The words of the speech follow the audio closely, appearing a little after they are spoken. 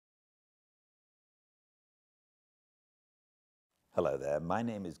Hello there, my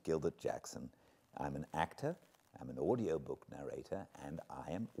name is Gildart Jackson. I'm an actor, I'm an audiobook narrator, and I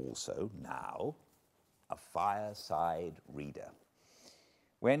am also now a fireside reader.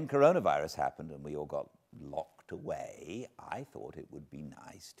 When coronavirus happened and we all got locked away, I thought it would be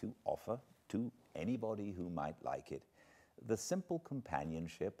nice to offer to anybody who might like it the simple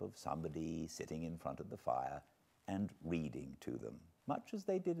companionship of somebody sitting in front of the fire and reading to them, much as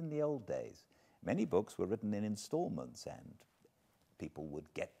they did in the old days. Many books were written in installments, and people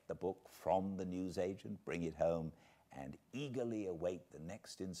would get the book from the newsagent, bring it home, and eagerly await the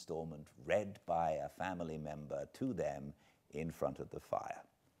next installment read by a family member to them in front of the fire.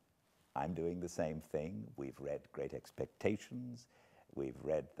 I'm doing the same thing. We've read Great Expectations, we've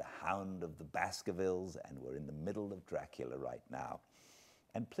read The Hound of the Baskervilles, and we're in the middle of Dracula right now.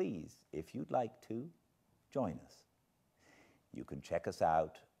 And please, if you'd like to, join us. You can check us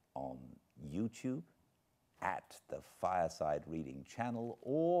out on YouTube at the Fireside Reading channel,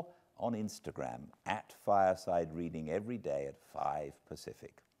 or on Instagram at Fireside Reading every day at 5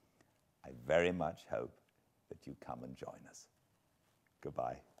 Pacific. I very much hope that you come and join us.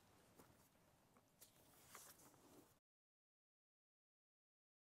 Goodbye.